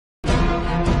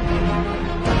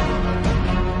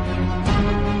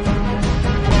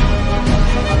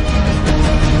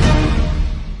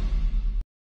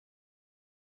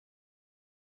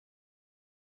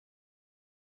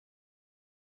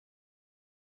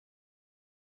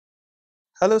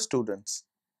Hello students,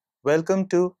 welcome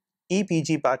to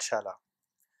EPG Pathshala.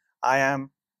 I am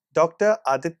Dr.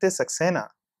 Aditya Saxena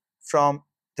from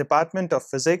Department of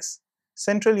Physics,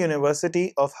 Central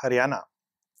University of Haryana.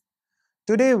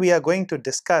 Today we are going to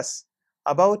discuss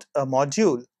about a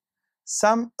module,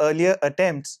 some earlier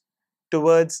attempts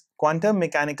towards quantum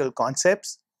mechanical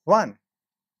concepts 1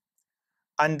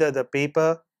 under the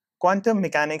paper Quantum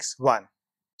Mechanics 1.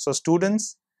 So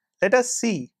students, let us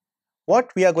see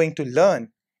what we are going to learn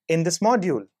in this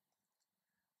module.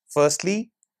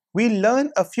 Firstly, we learn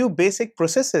a few basic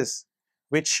processes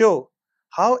which show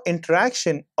how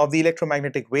interaction of the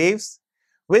electromagnetic waves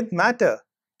with matter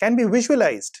can be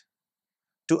visualized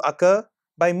to occur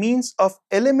by means of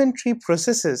elementary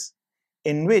processes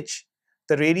in which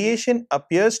the radiation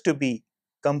appears to be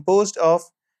composed of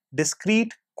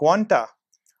discrete quanta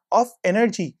of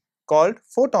energy called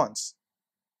photons.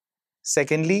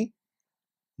 Secondly,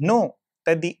 know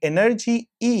that the energy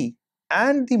E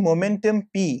and the momentum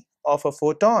p of a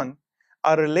photon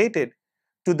are related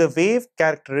to the wave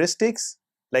characteristics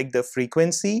like the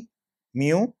frequency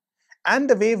mu and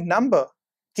the wave number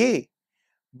k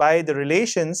by the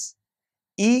relations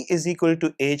E is equal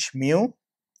to h mu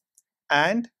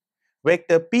and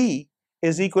vector p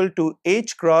is equal to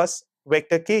h cross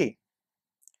vector k,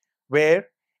 where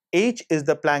h is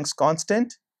the Planck's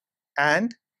constant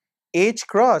and h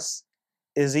cross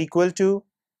is equal to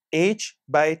h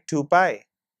by 2 pi.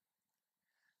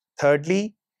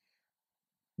 Thirdly,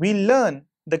 we learn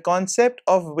the concept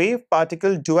of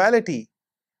wave-particle duality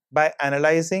by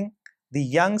analyzing the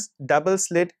Young's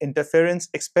double-slit interference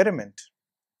experiment.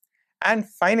 And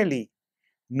finally,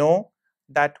 know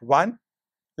that 1.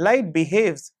 Light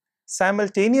behaves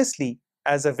simultaneously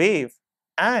as a wave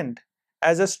and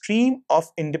as a stream of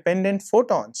independent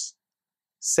photons.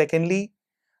 Secondly,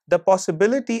 the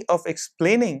possibility of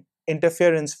explaining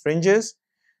interference fringes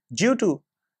due to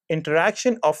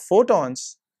interaction of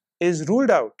photons is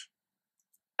ruled out.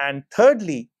 And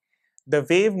thirdly, the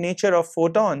wave nature of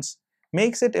photons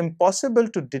makes it impossible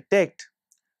to detect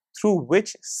through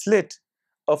which slit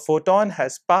a photon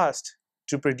has passed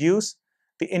to produce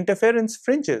the interference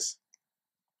fringes.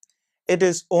 It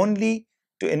is only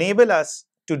to enable us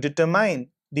to determine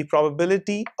the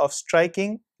probability of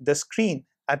striking the screen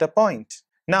at a point.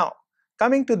 Now,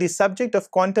 coming to the subject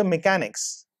of quantum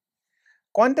mechanics.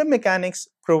 Quantum mechanics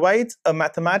provides a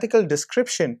mathematical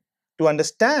description to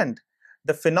understand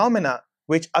the phenomena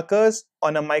which occurs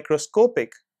on a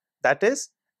microscopic, that is,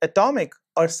 atomic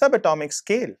or subatomic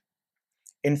scale.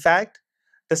 In fact,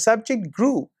 the subject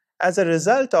grew as a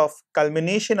result of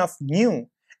culmination of new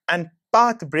and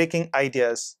path-breaking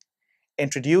ideas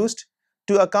introduced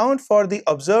to account for the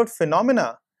observed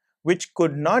phenomena which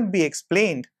could not be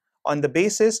explained on the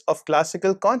basis of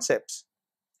classical concepts.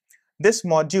 This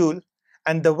module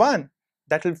and the one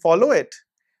that will follow it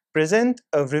present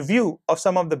a review of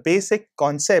some of the basic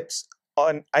concepts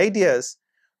and ideas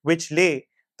which lay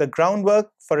the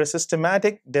groundwork for a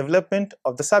systematic development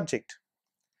of the subject.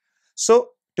 So,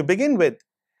 to begin with,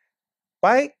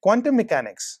 why quantum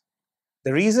mechanics?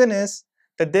 The reason is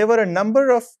that there were a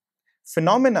number of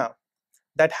phenomena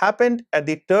that happened at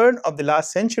the turn of the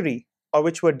last century or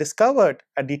which were discovered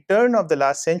at the turn of the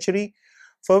last century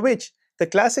for which the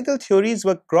classical theories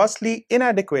were grossly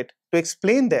inadequate to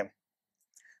explain them.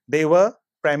 They were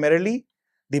primarily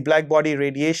the black body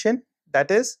radiation, that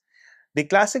is, the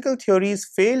classical theories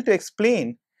failed to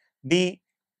explain the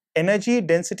energy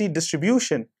density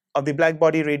distribution of the black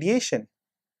body radiation.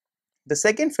 The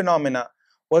second phenomena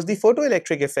was the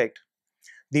photoelectric effect.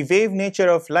 The wave nature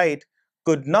of light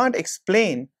could not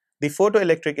explain the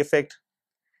photoelectric effect.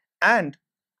 And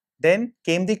then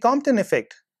came the Compton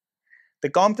effect.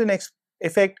 The Compton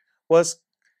effect was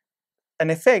an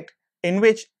effect in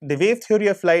which the wave theory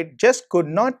of light just could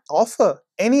not offer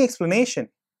any explanation.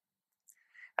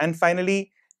 And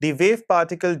finally, the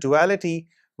wave-particle duality,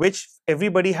 which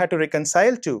everybody had to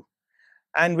reconcile to,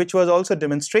 and which was also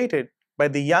demonstrated by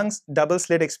the Young's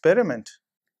double-slit experiment.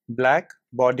 Black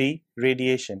body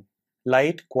radiation,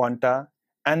 light quanta,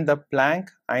 and the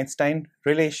Planck-Einstein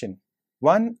relation.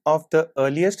 One of the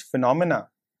earliest phenomena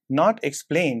not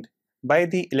explained by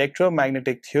the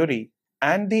electromagnetic theory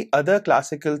and the other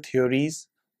classical theories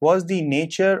was the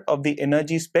nature of the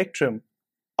energy spectrum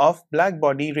of black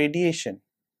body radiation.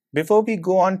 Before we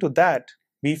go on to that,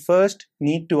 we first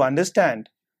need to understand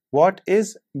what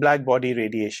is black body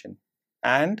radiation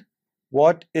and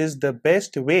what is the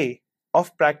best way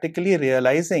of practically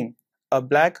realizing a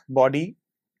black body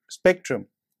spectrum.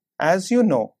 As you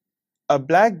know, a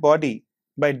black body,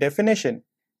 by definition,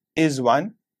 is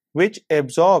one which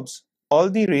absorbs all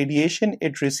the radiation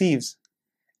it receives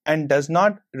and does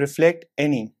not reflect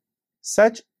any.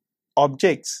 Such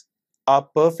objects are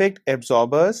perfect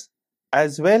absorbers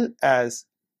as well as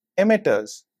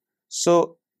emitters.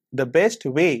 So, the best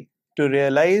way to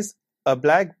realize a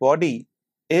black body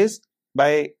is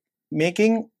by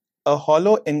making a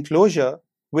hollow enclosure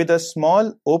with a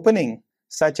small opening,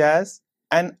 such as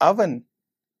an oven.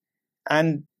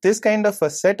 And this kind of a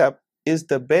setup is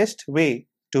the best way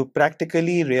to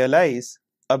practically realize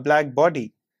a black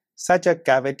body. Such a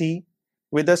cavity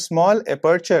with a small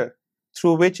aperture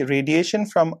through which radiation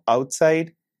from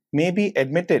outside may be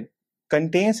admitted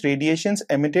contains radiations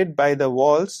emitted by the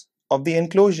walls of the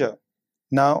enclosure.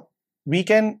 Now, we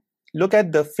can look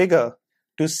at the figure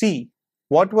to see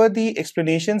what were the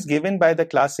explanations given by the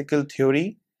classical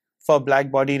theory for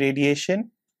black body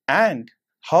radiation and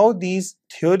how these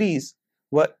theories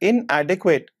were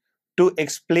inadequate to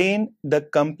explain the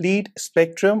complete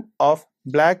spectrum of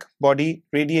black body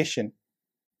radiation.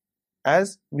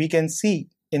 As we can see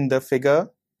in the figure,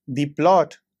 the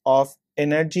plot of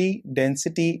energy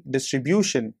density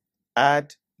distribution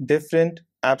at different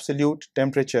absolute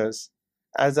temperatures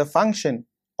as a function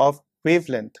of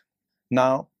wavelength.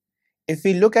 Now, if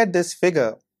we look at this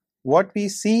figure, what we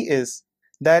see is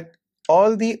that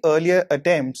all the earlier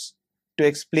attempts to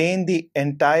explain the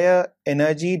entire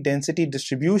energy density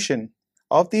distribution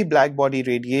of the black body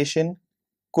radiation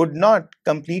could not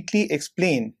completely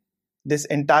explain this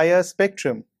entire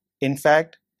spectrum. In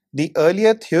fact, the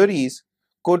earlier theories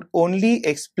could only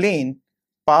explain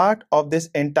part of this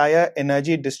entire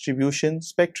energy distribution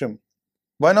spectrum.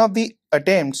 One of the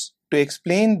attempts to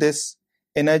explain this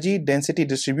energy density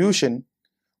distribution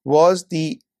was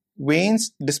the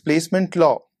Wien's displacement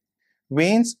law.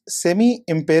 Wien's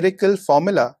semi-empirical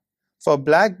formula for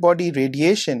black body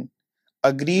radiation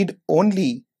agreed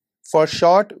only for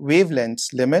short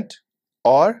wavelengths limit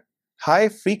or high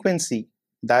frequency,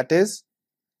 that is,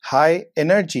 high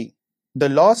energy. The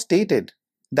law stated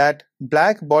that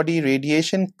black body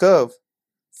radiation curve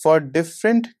for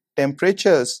different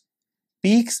temperatures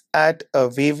peaks at a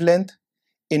wavelength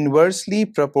inversely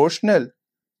proportional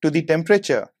to the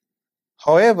temperature.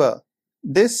 However,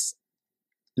 this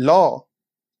law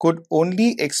could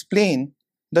only explain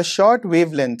the short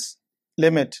wavelengths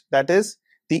limit, that is,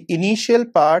 the initial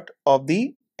part of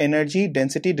the energy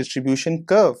density distribution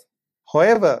curve.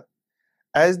 However,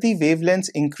 as the wavelengths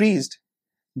increased,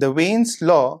 the Wien's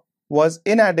law was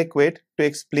inadequate to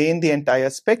explain the entire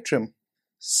spectrum.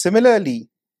 Similarly,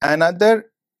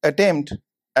 another attempt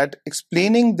at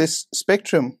explaining this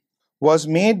spectrum was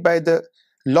made by the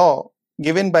law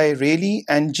given by Rayleigh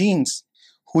and Jeans,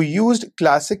 who used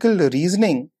classical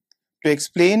reasoning to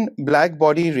explain black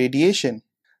body radiation.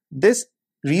 This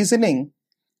reasoning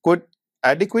could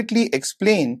adequately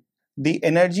explain the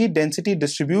energy density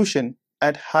distribution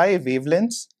at high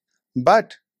wavelengths,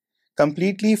 but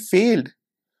completely failed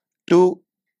to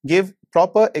give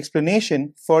proper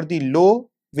explanation for the low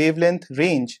wavelength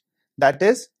range, that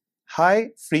is, high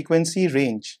frequency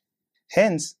range.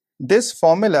 Hence, this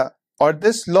formula or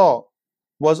this law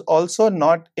was also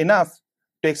not enough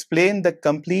to explain the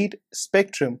complete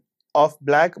spectrum of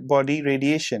black body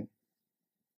radiation.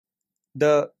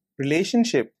 The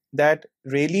relationship that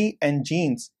Rayleigh and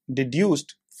Jeans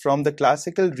deduced from the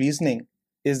classical reasoning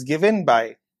is given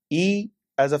by E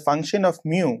as a function of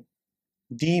mu,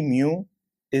 d mu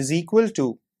is equal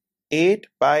to 8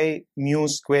 pi mu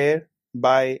square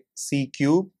by c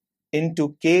cube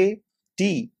into k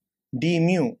t d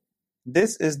mu.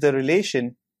 This is the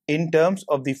relation in terms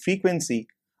of the frequency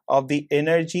of the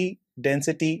energy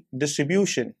density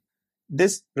distribution.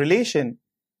 This relation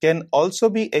can also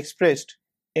be expressed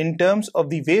in terms of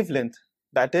the wavelength,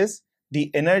 that is,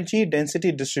 the energy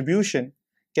density distribution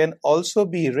can also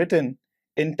be written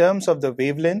in terms of the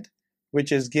wavelength,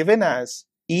 which is given as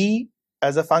E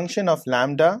as a function of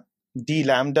lambda d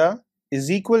lambda is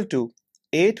equal to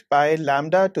 8 pi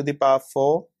lambda to the power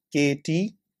 4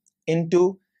 kt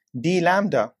into d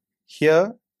lambda.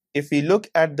 Here, if we look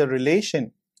at the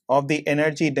relation of the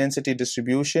energy density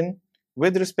distribution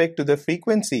with respect to the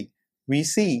frequency, we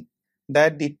see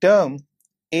that the term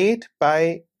 8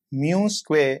 pi mu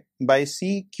square by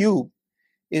c cube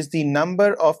is the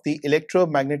number of the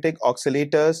electromagnetic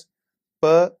oscillators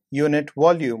per unit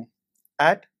volume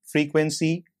at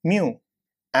frequency mu,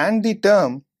 and the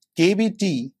term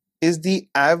kBt is the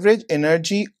average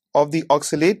energy of the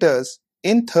oscillators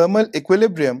in thermal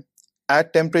equilibrium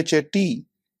at temperature T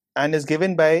and is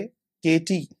given by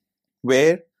kT,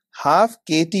 where half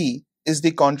kT is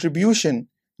the contribution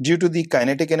due to the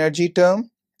kinetic energy term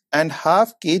and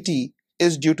half kT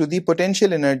is due to the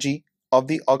potential energy of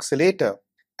the oscillator.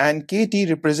 and kT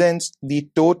represents the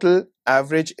total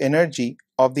average energy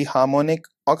of the harmonic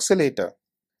oscillator.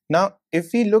 Now,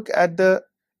 if we look at the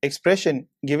expression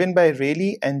given by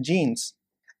Rayleigh and Jeans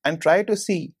and try to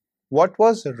see what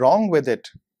was wrong with it,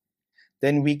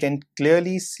 then we can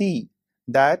clearly see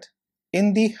that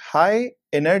in the high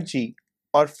energy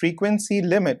or frequency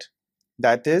limit,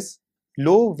 that is,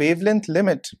 low wavelength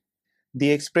limit,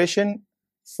 the expression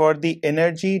for the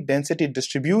energy density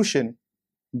distribution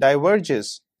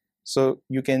diverges. So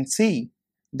you can see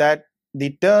that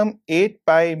the term 8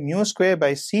 pi mu square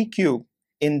by c cube,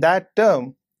 in that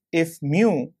term, if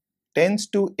mu tends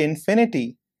to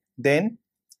infinity, then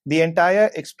the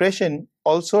entire expression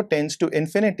also tends to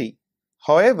infinity.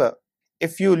 However,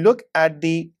 if you look at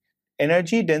the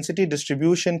energy density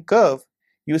distribution curve,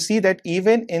 you see that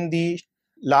even in the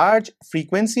large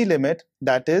frequency limit,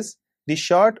 that is, the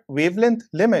short wavelength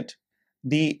limit,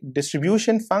 the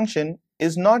distribution function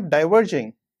is not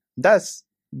diverging. Thus,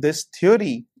 this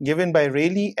theory given by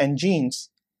Rayleigh and Jeans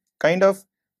kind of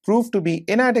proved to be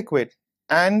inadequate,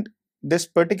 and this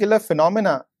particular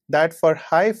phenomena that for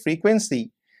high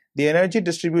frequency the energy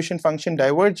distribution function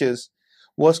diverges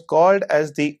was called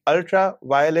as the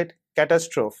ultraviolet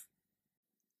catastrophe.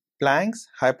 Planck's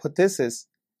hypothesis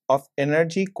of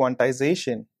energy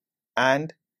quantization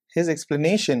and his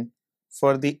explanation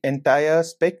for the entire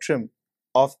spectrum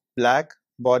of black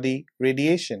body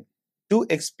radiation. To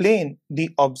explain the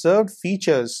observed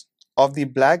features of the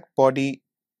black body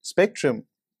spectrum,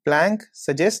 Planck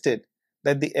suggested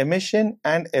that the emission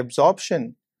and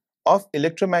absorption of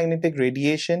electromagnetic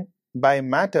radiation by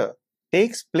matter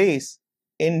takes place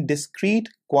in discrete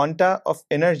quanta of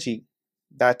energy.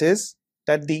 That is,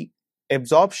 that the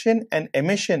absorption and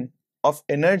emission of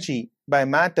energy by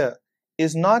matter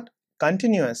is not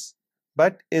continuous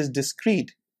but is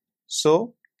discrete.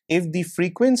 So, if the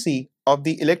frequency of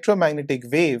the electromagnetic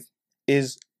wave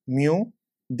is mu,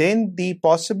 then the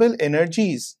possible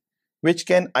energies which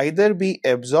can either be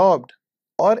absorbed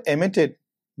or emitted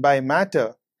by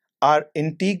matter are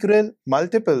integral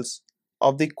multiples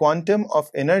of the quantum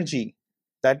of energy,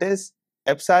 that is,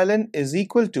 epsilon is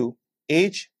equal to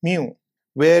h mu,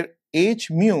 where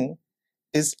h mu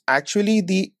is actually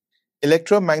the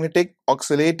electromagnetic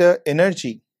oscillator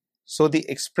energy. So the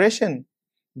expression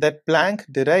that Planck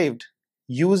derived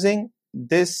using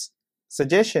this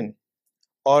suggestion,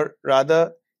 or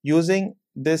rather using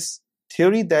this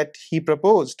theory that he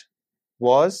proposed,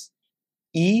 was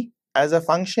E as a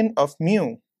function of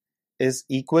mu is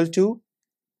equal to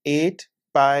 8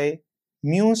 pi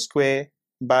mu square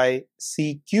by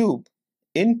c cube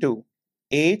into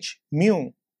h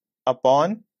mu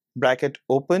upon bracket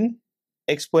open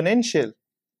exponential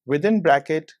within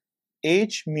bracket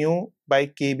h mu by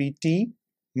kBt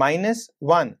minus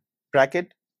 1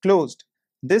 bracket closed.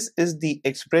 This is the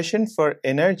expression for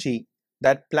energy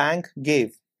that Planck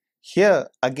gave. Here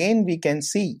again we can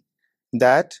see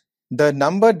that the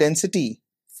number density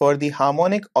for the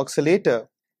harmonic oscillator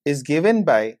is given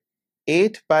by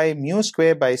 8 pi mu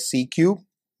square by c cube,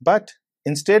 but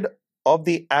instead of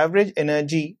the average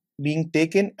energy being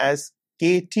taken as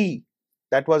kT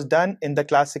that was done in the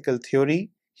classical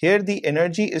theory, here the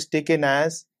energy is taken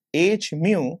as h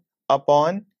mu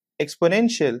upon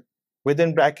exponential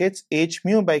within brackets h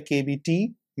mu by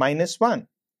kBt minus 1.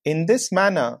 In this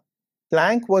manner,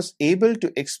 Planck was able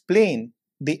to explain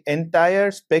the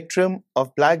entire spectrum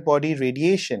of black body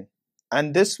radiation,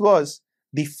 and this was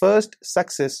the first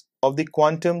success of the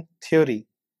quantum theory.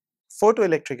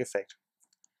 Photoelectric effect.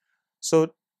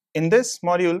 So, in this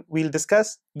module, we'll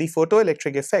discuss the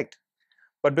photoelectric effect.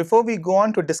 But before we go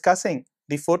on to discussing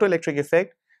the photoelectric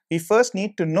effect, we first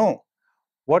need to know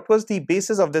what was the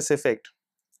basis of this effect.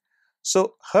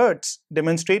 So, Hertz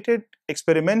demonstrated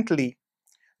experimentally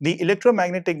the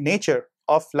electromagnetic nature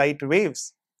of light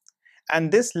waves,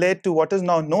 and this led to what is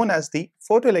now known as the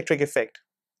photoelectric effect.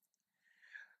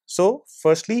 So,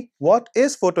 firstly, what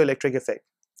is photoelectric effect?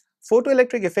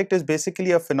 Photoelectric effect is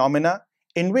basically a phenomena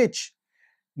in which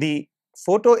the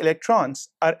photoelectrons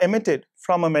are emitted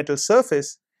from a metal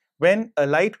surface when a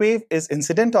light wave is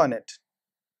incident on it.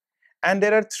 And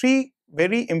there are three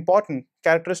very important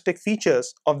characteristic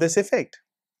features of this effect.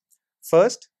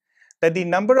 First, that the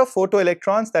number of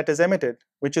photoelectrons that is emitted,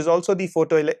 which is also the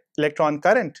photoelectron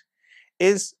current,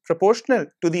 is proportional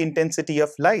to the intensity of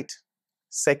light.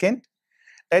 Second,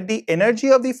 that the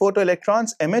energy of the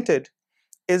photoelectrons emitted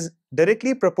is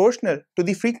directly proportional to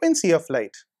the frequency of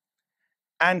light.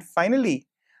 And finally,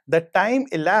 the time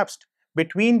elapsed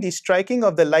between the striking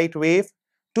of the light wave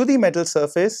to the metal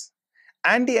surface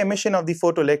and the emission of the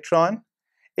photoelectron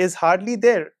is hardly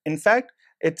there. In fact,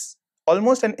 it's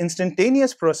almost an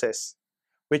instantaneous process,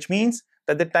 which means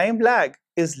that the time lag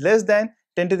is less than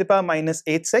 10 to the power minus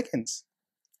 8 seconds.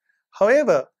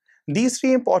 However, these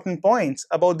three important points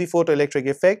about the photoelectric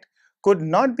effect could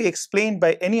not be explained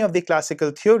by any of the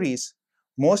classical theories.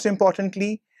 Most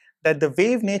importantly, that the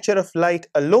wave nature of light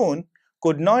alone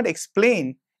could not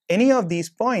explain any of these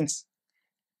points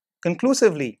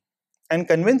conclusively and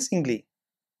convincingly.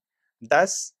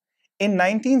 Thus, in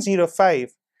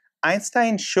 1905,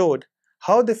 Einstein showed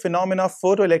how the phenomena of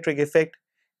photoelectric effect,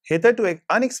 hitherto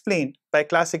unexplained by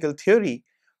classical theory,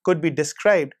 could be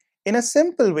described in a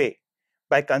simple way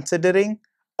by considering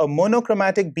a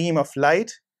monochromatic beam of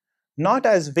light not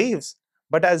as waves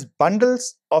but as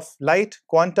bundles of light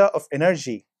quanta of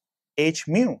energy, h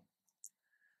mu.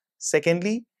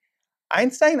 Secondly,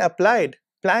 Einstein applied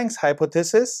Planck's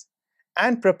hypothesis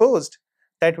and proposed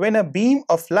that when a beam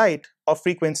of light of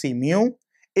frequency mu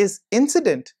is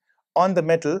incident on the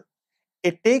metal,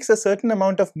 it takes a certain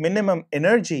amount of minimum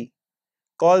energy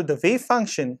called the wave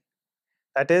function,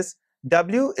 that is,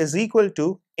 W is equal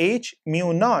to h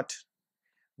mu naught,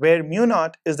 where mu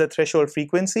naught is the threshold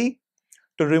frequency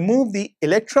to remove the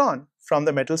electron from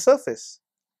the metal surface.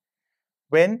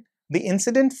 When the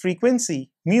incident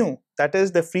frequency mu, that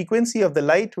is the frequency of the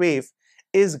light wave,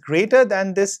 is greater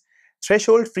than this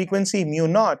threshold frequency mu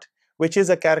naught, which is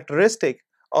a characteristic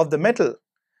of the metal,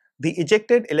 the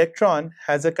ejected electron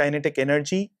has a kinetic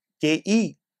energy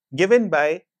Ke given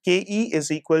by Ke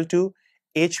is equal to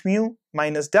h mu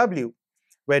minus W,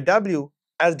 where W,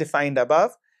 as defined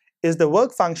above, is the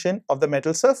work function of the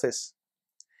metal surface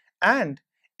and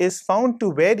is found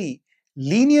to vary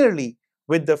linearly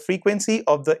with the frequency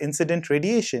of the incident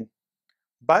radiation.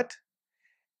 But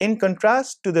in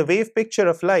contrast to the wave picture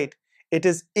of light, it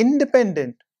is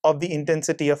independent of the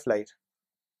intensity of light.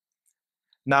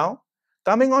 Now,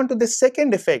 coming on to the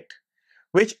second effect,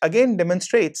 which again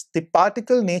demonstrates the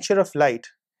particle nature of light,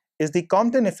 is the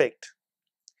Compton effect.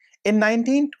 In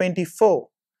 1924,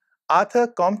 Arthur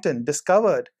Compton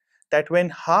discovered that when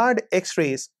hard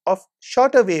X-rays of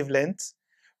shorter wavelengths,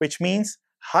 which means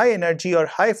high energy or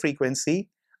high frequency,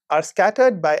 are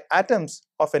scattered by atoms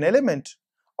of an element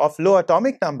of low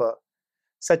atomic number,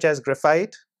 such as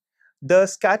graphite, the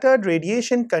scattered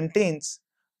radiation contains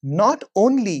not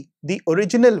only the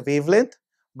original wavelength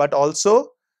but also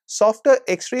softer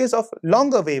X-rays of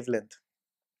longer wavelength.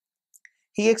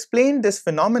 He explained this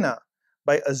phenomena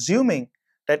by assuming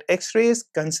that X-rays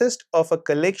consist of a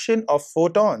collection of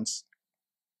photons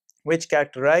which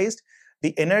characterized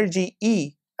the energy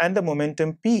E and the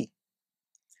momentum P.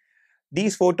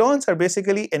 These photons are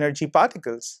basically energy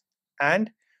particles,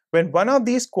 and when one of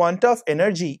these quanta of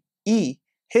energy E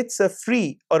hits a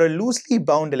free or a loosely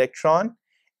bound electron,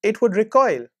 it would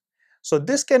recoil. So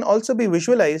this can also be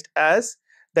visualized as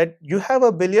that you have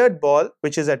a billiard ball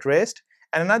which is at rest,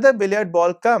 and another billiard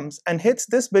ball comes and hits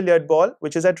this billiard ball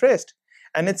which is at rest,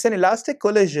 and it's an elastic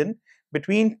collision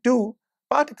between two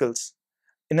particles.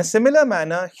 In a similar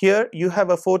manner, here you have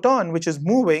a photon which is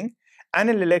moving and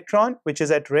an electron which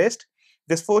is at rest.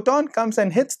 This photon comes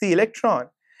and hits the electron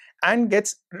and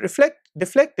gets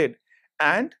deflected,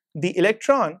 and the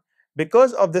electron,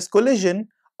 because of this collision,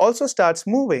 also starts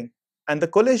moving, and the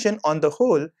collision on the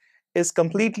whole is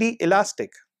completely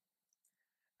elastic.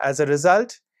 As a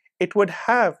result, it would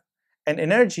have an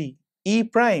energy E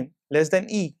prime less than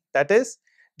E, that is,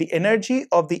 the energy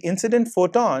of the incident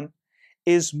photon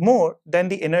is more than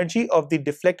the energy of the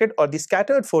deflected or the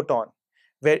scattered photon,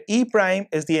 where E prime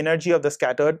is the energy of the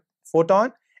scattered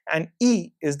photon and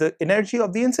E is the energy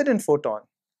of the incident photon.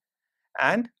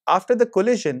 And after the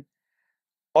collision,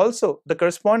 also the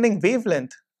corresponding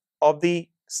wavelength of the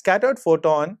scattered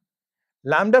photon,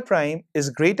 lambda prime, is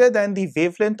greater than the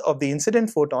wavelength of the incident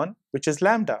photon, which is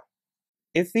lambda.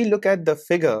 If we look at the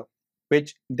figure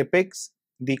which depicts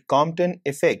the Compton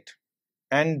effect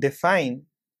and define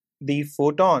the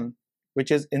photon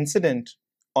which is incident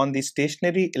on the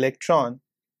stationary electron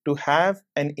to have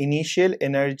an initial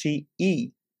energy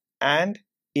E and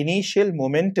initial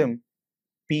momentum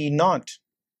P naught,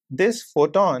 this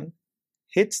photon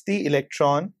hits the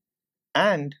electron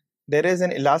and there is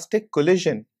an elastic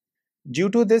collision. Due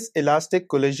to this elastic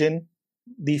collision,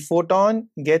 the photon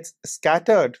gets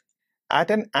scattered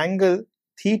at an angle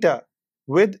theta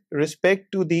with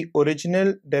respect to the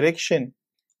original direction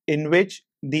in which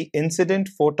the incident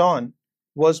photon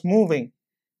was moving.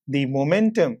 The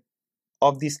momentum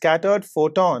of the scattered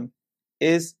photon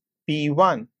is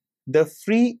P1. The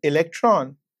free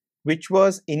electron, which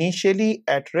was initially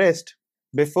at rest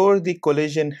before the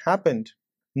collision happened,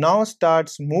 now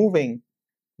starts moving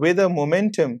with a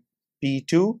momentum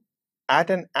P2 at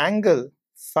an angle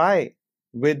phi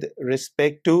with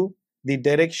respect to the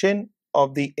direction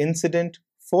of the incident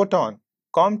photon.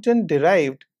 Compton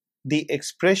derived the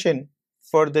expression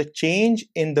for the change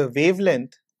in the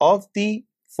wavelength of the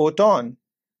photon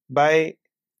by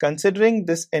considering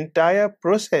this entire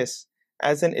process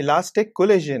as an elastic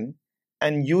collision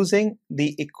and using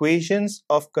the equations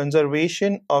of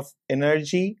conservation of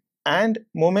energy and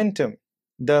momentum.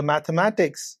 The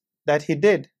mathematics that he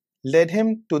did led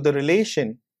him to the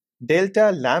relation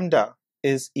delta lambda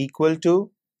is equal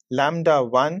to lambda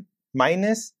 1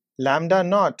 minus lambda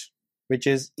naught, which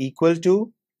is equal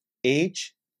to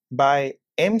h by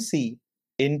mc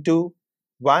into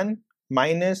 1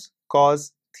 minus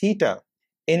cos theta.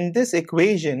 In this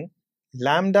equation,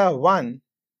 lambda 1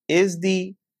 is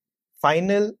the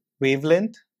final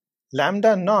wavelength,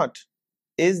 lambda naught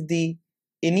is the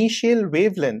initial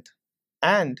wavelength,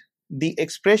 and the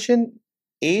expression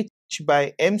h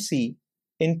by mc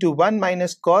into 1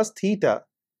 minus cos theta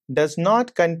does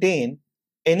not contain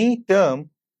any term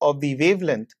of the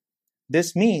wavelength.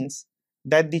 This means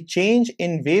that the change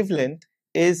in wavelength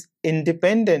is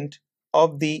independent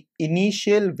of the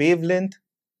initial wavelength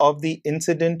of the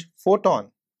incident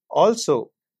photon.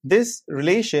 Also, this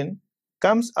relation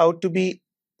comes out to be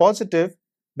positive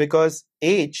because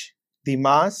h, the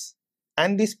mass,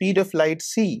 and the speed of light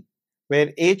c,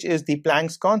 where h is the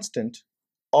Planck's constant,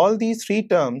 all these three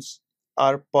terms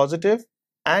are positive,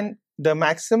 and the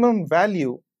maximum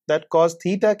value that cos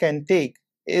theta can take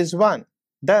is 1.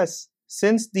 Thus,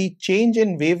 since the change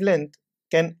in wavelength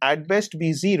can at best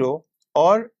be 0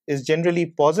 or is generally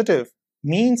positive,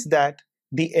 means that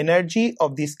the energy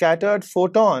of the scattered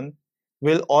photon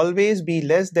will always be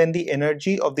less than the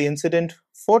energy of the incident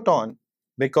photon,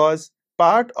 because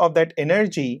part of that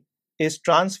energy is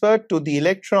transferred to the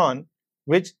electron,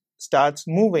 which starts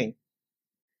moving.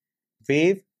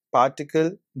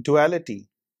 Wave-particle duality.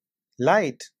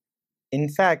 Light, in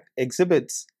fact,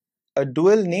 exhibits a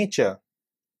dual nature,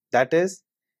 that is,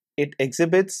 it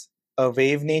exhibits a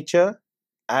wave nature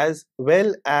as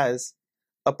well as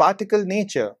a particle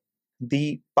nature.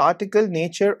 The particle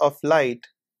nature of light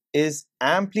is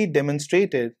amply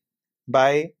demonstrated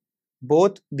by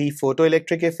both the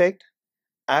photoelectric effect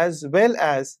as well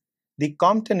as the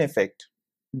Compton effect.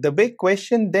 The big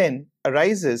question then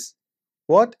arises,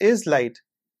 what is light?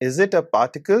 Is it a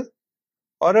particle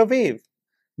or a wave?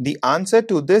 The answer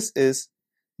to this is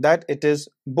that it is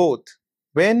both.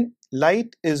 When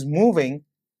light is moving,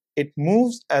 it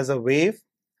moves as a wave,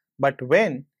 but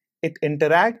when it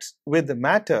interacts with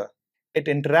matter, it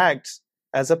interacts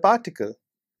as a particle,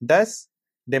 thus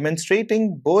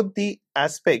demonstrating both the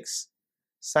aspects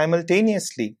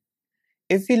simultaneously.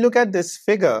 If we look at this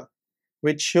figure,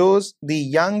 which shows the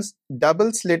Young's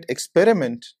double slit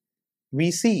experiment,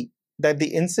 we see that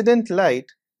the incident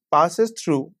light passes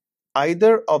through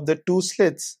either of the two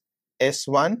slits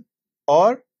S1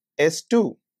 or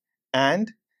S2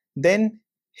 and then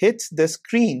hits the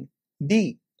screen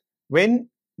D. When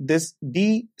this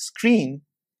D screen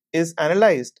is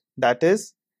analyzed, that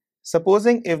is,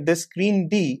 supposing if this screen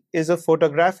D is a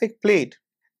photographic plate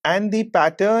and the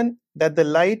pattern that the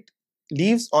light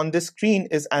leaves on the screen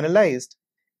is analyzed,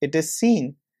 it is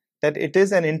seen that it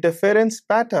is an interference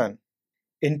pattern.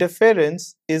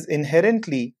 Interference is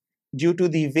inherently due to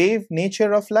the wave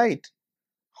nature of light.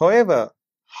 However,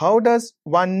 how does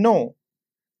one know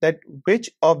that which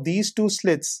of these two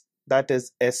slits, that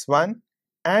is S1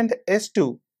 and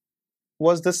S2,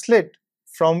 was the slit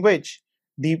from which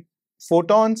the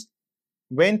photons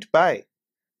went by?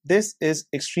 This is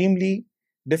extremely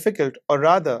difficult, or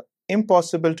rather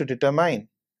impossible to determine.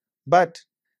 But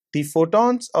the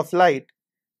photons of light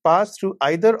pass through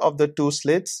either of the two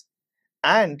slits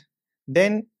and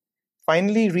then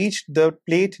finally reach the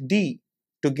plate D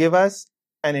to give us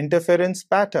an interference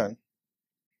pattern.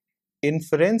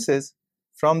 Inferences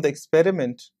from the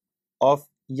experiment of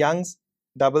Young's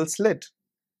double slit.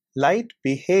 Light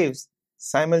behaves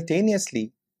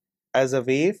simultaneously as a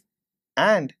wave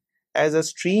and as a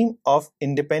stream of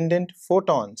independent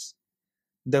photons.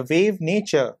 The wave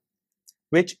nature,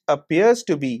 which appears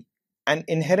to be an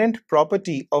inherent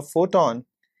property of photon,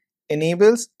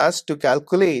 enables us to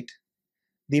calculate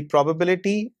the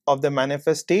probability of the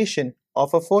manifestation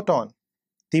of a photon.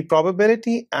 The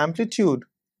probability amplitude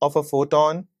of a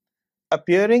photon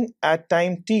appearing at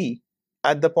time t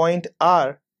at the point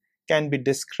r can be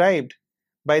described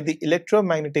by the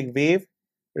electromagnetic wave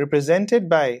represented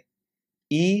by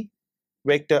E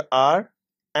vector r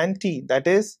and t, that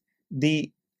is,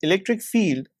 the electric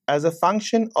field as a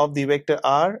function of the vector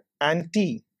r and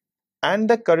t, and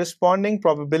the corresponding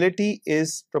probability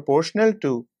is proportional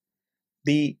to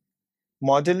the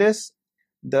modulus,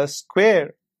 the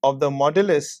square of the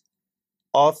modulus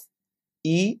of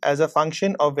E as a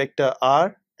function of vector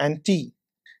r and t.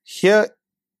 Here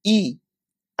E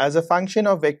as a function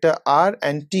of vector r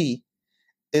and t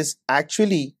is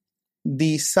actually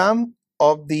the sum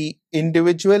of the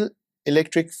individual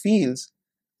electric fields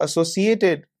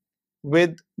associated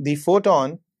with the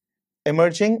photon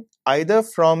emerging either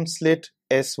from slit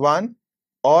S1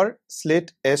 or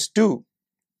slit S2,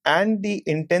 and the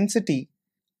intensity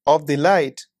of the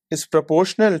light is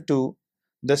proportional to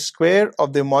the square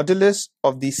of the modulus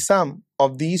of the sum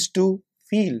of these two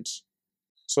fields.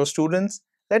 So students,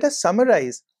 let us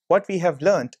summarize what we have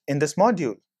learnt in this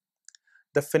module.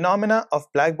 The phenomena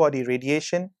of blackbody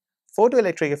radiation,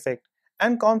 photoelectric effect,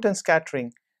 and Compton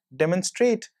scattering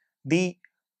demonstrate the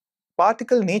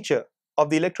particle nature of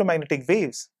the electromagnetic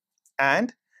waves,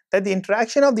 and that the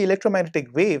interaction of the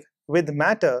electromagnetic wave with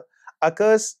matter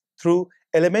occurs through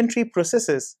elementary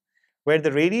processes where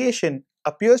the radiation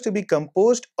appears to be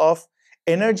composed of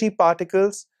energy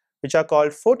particles which are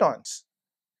called photons.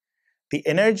 The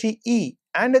energy E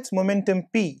and its momentum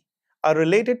P are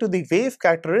related to the wave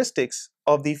characteristics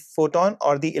of the photon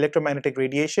or the electromagnetic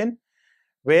radiation,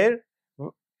 where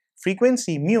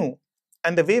frequency mu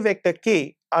and the wave vector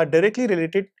k are directly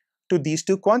related to these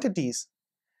two quantities.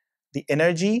 The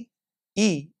energy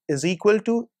E is equal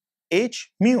to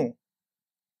h mu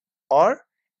or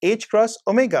h cross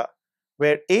omega,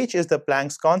 where h is the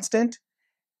Planck's constant,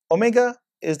 omega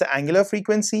is the angular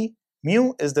frequency,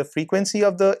 mu is the frequency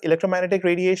of the electromagnetic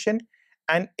radiation,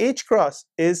 and h cross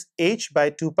is h by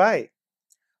 2 pi,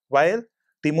 while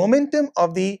the momentum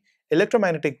of the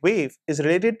electromagnetic wave is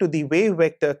related to the wave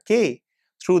vector k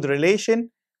through the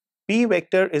relation p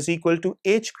vector is equal to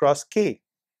h cross k.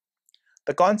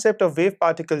 The concept of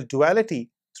wave-particle duality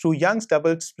through Young's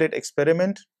double slit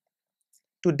experiment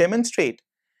to demonstrate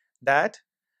that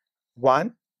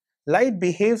 1. Light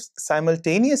behaves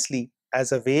simultaneously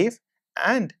as a wave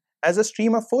and as a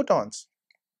stream of photons.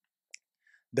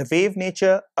 The wave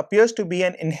nature appears to be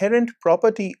an inherent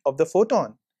property of the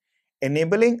photon,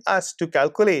 enabling us to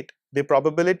calculate the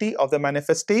probability of the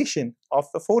manifestation of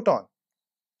the photon.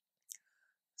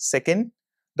 Second,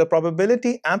 the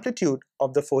probability amplitude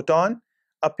of the photon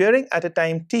appearing at a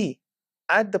time t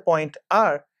at the point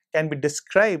r can be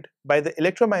described by the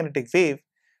electromagnetic wave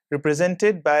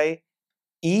represented by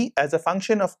E as a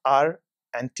function of r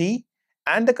and t,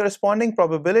 and the corresponding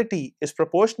probability is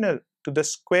proportional to the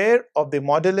square of the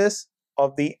modulus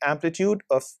of the amplitude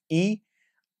of E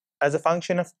as a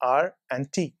function of r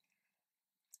and t.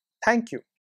 Thank you.